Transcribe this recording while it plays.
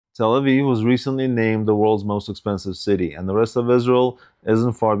Tel Aviv was recently named the world's most expensive city, and the rest of Israel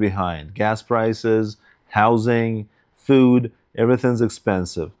isn't far behind. Gas prices, housing, food, everything's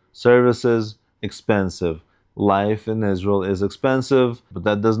expensive. Services, expensive. Life in Israel is expensive, but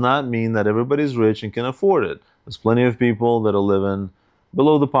that does not mean that everybody's rich and can afford it. There's plenty of people that are living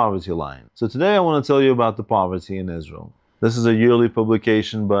below the poverty line. So today I want to tell you about the poverty in Israel. This is a yearly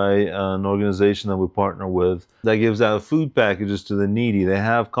publication by an organization that we partner with that gives out food packages to the needy. They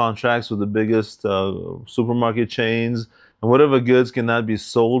have contracts with the biggest supermarket chains, and whatever goods cannot be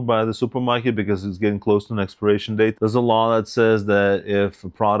sold by the supermarket because it's getting close to an expiration date. There's a law that says that if a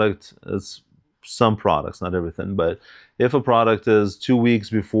product is some products, not everything, but if a product is 2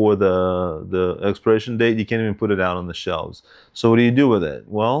 weeks before the expiration date, you can't even put it out on the shelves. So what do you do with it?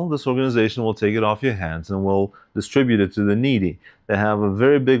 Well, this organization will take it off your hands and will distribute it to the needy. They have a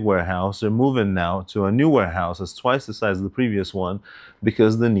very big warehouse. They're moving now to a new warehouse that's twice the size of the previous one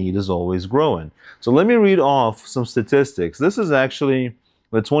because the need is always growing. So let me read off some statistics. This is actually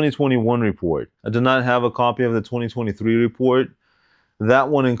the 2021 report. I do not have a copy of the 2023 report. That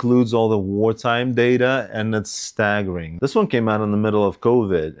one includes all the wartime data, and it's staggering. This one came out in the middle of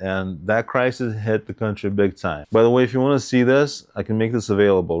COVID, and that crisis hit the country big time. By the way, if you want to see this, I can make this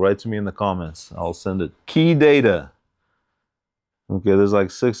available. Write to me in the comments. I'll send it. Key data. Okay, there's like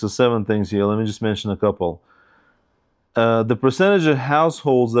 6 or 7 things here. Let me just mention a couple. The percentage of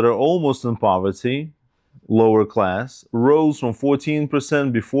households that are almost in poverty, lower class, rose from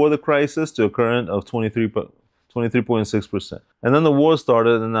 14% before the crisis to a current of 23.6%. And then the war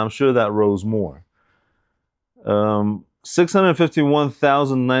started, and I'm sure that rose more.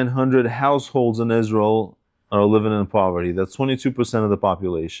 651,900 households in Israel are living in poverty. That's 22% of the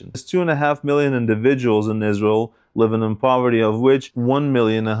population. There's 2.5 million individuals in Israel living in poverty, of which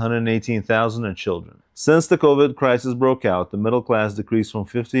 1,118,000 are children. Since the COVID crisis broke out, the middle class decreased from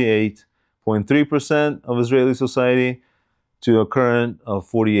 58.3% of Israeli society to a current of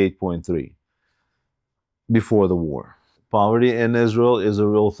 48.3% before the war. Poverty in Israel is a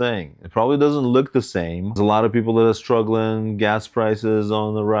real thing. It probably doesn't look the same. There's a lot of people that are struggling. Gas prices are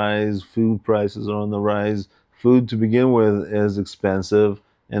on the rise. Food prices are on the rise. Food to begin with is expensive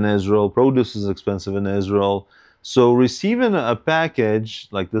in Israel. Produce is expensive in Israel. So receiving a package,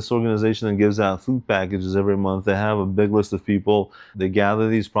 like this organization that gives out food packages every month, they have a big list of people. They gather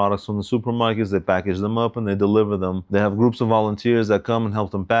these products from the supermarkets, they package them up, and they deliver them. They have groups of volunteers that come and help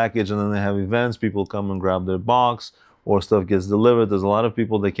them package, and then they have events. People come and grab their box, or stuff gets delivered. There's a lot of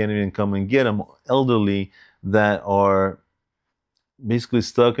people that can't even come and get them, elderly that are basically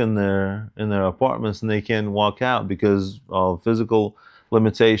stuck in their apartments, and they can't walk out because of physical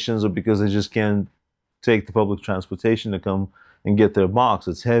limitations or because they just can't take the public transportation to come and get their box.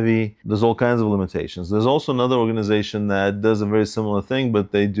 It's heavy. There's all kinds of limitations. There's also another organization that does a very similar thing,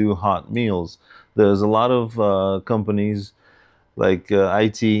 but they do hot meals. There's a lot of companies like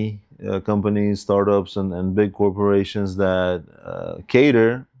IT companies, startups, and big corporations that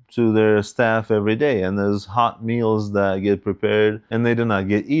cater to their staff every day. And there's hot meals that get prepared and they do not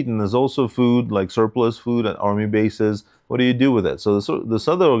get eaten. There's also food, like surplus food at army bases. What do you do with it? So this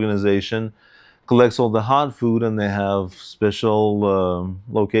other organization collects all the hot food, and they have special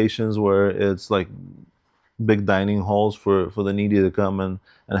locations where it's like big dining halls for the needy to come and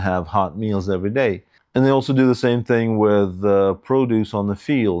have hot meals every day. And they also do the same thing with produce on the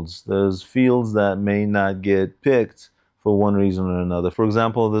fields. There's fields that may not get picked for one reason or another. For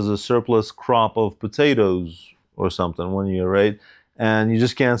example, there's a surplus crop of potatoes or something one year, right? And you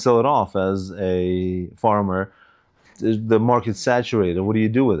just can't sell it off as a farmer. The market's saturated. What do you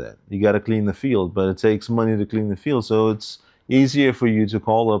do with it? You got to clean the field, but it takes money to clean the field. So it's easier for you to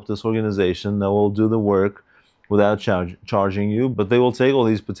call up this organization that will do the work without charging you, but they will take all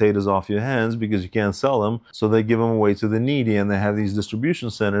these potatoes off your hands because you can't sell them. So they give them away to the needy, and they have these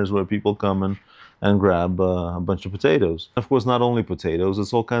distribution centers where people come and grab a bunch of potatoes. Of course, not only potatoes,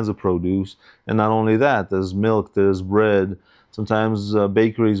 it's all kinds of produce. And not only that, there's milk, there's bread. Sometimes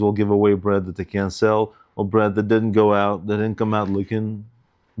bakeries will give away bread that they can't sell, or bread that didn't come out looking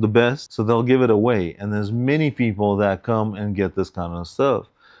the best, so they'll give it away. And there's many people that come and get this kind of stuff.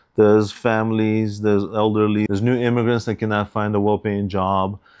 There's families, there's elderly, there's new immigrants that cannot find a well-paying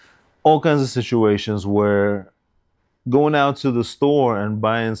job. All kinds of situations where going out to the store and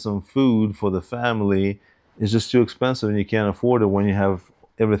buying some food for the family is just too expensive, and you can't afford it when you have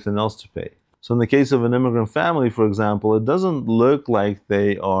everything else to pay. So in the case of an immigrant family, for example, it doesn't look like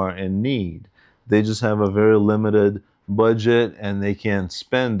they are in need. They just have a very limited budget and they can't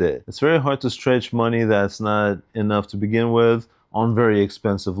spend it. It's very hard to stretch money that's not enough to begin with on very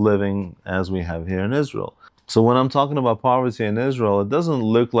expensive living as we have here in Israel. So when I'm talking about poverty in Israel, it doesn't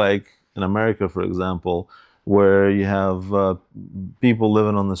look like in America, for example, where you have people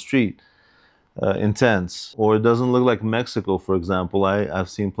living on the street in tents, or it doesn't look like Mexico, for example. I've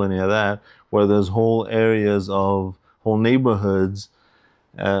seen plenty of that, where there's whole areas of whole neighborhoods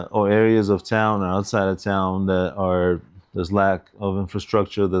or areas of town or outside of town that are there's lack of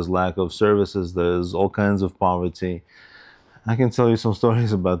infrastructure, there's lack of services, there's all kinds of poverty. I can tell you some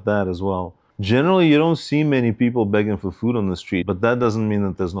stories about that as well. Generally, you don't see many people begging for food on the street, but that doesn't mean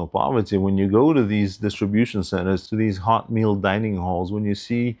that there's no poverty. When you go to these distribution centers, to these hot meal dining halls, when you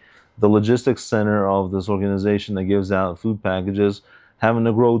see the logistics center of this organization that gives out food packages having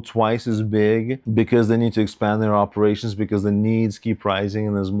to grow twice as big because they need to expand their operations because the needs keep rising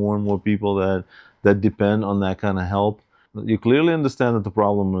and there's more and more people that depend on that kind of help, you clearly understand that the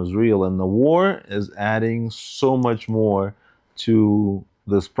problem is real, and the war is adding so much more to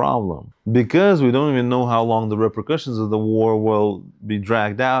this problem because we don't even know how long the repercussions of the war will be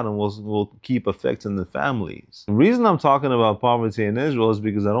dragged out and will keep affecting the families. The reason I'm talking about poverty in Israel is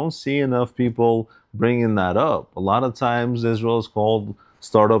because I don't see enough people bringing that up. A lot of times Israel is called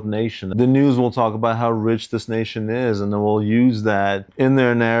startup nation. The news will talk about how rich this nation is, and then will use that in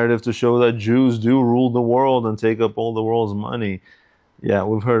their narrative to show that Jews do rule the world and take up all the world's money. Yeah,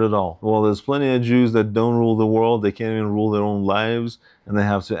 we've heard it all. Well, there's plenty of Jews that don't rule the world. They can't even rule their own lives, and they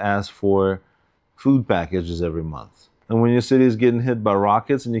have to ask for food packages every month. And when your city is getting hit by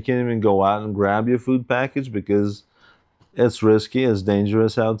rockets and you can't even go out and grab your food package because it's risky, it's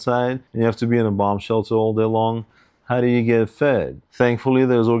dangerous outside, and you have to be in a bomb shelter all day long, how do you get fed? Thankfully,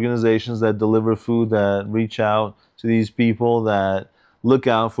 there's organizations that deliver food, that reach out to these people, that look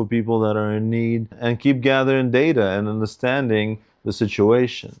out for people that are in need, and keep gathering data and understanding the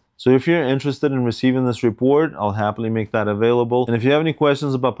situation. So if you're interested in receiving this report, I'll happily make that available. And if you have any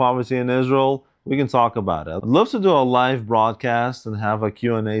questions about poverty in Israel, we can talk about it. I'd love to do a live broadcast and have a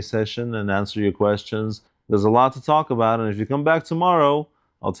Q&A session and answer your questions. There's a lot to talk about, and if you come back tomorrow,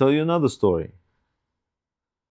 I'll tell you another story.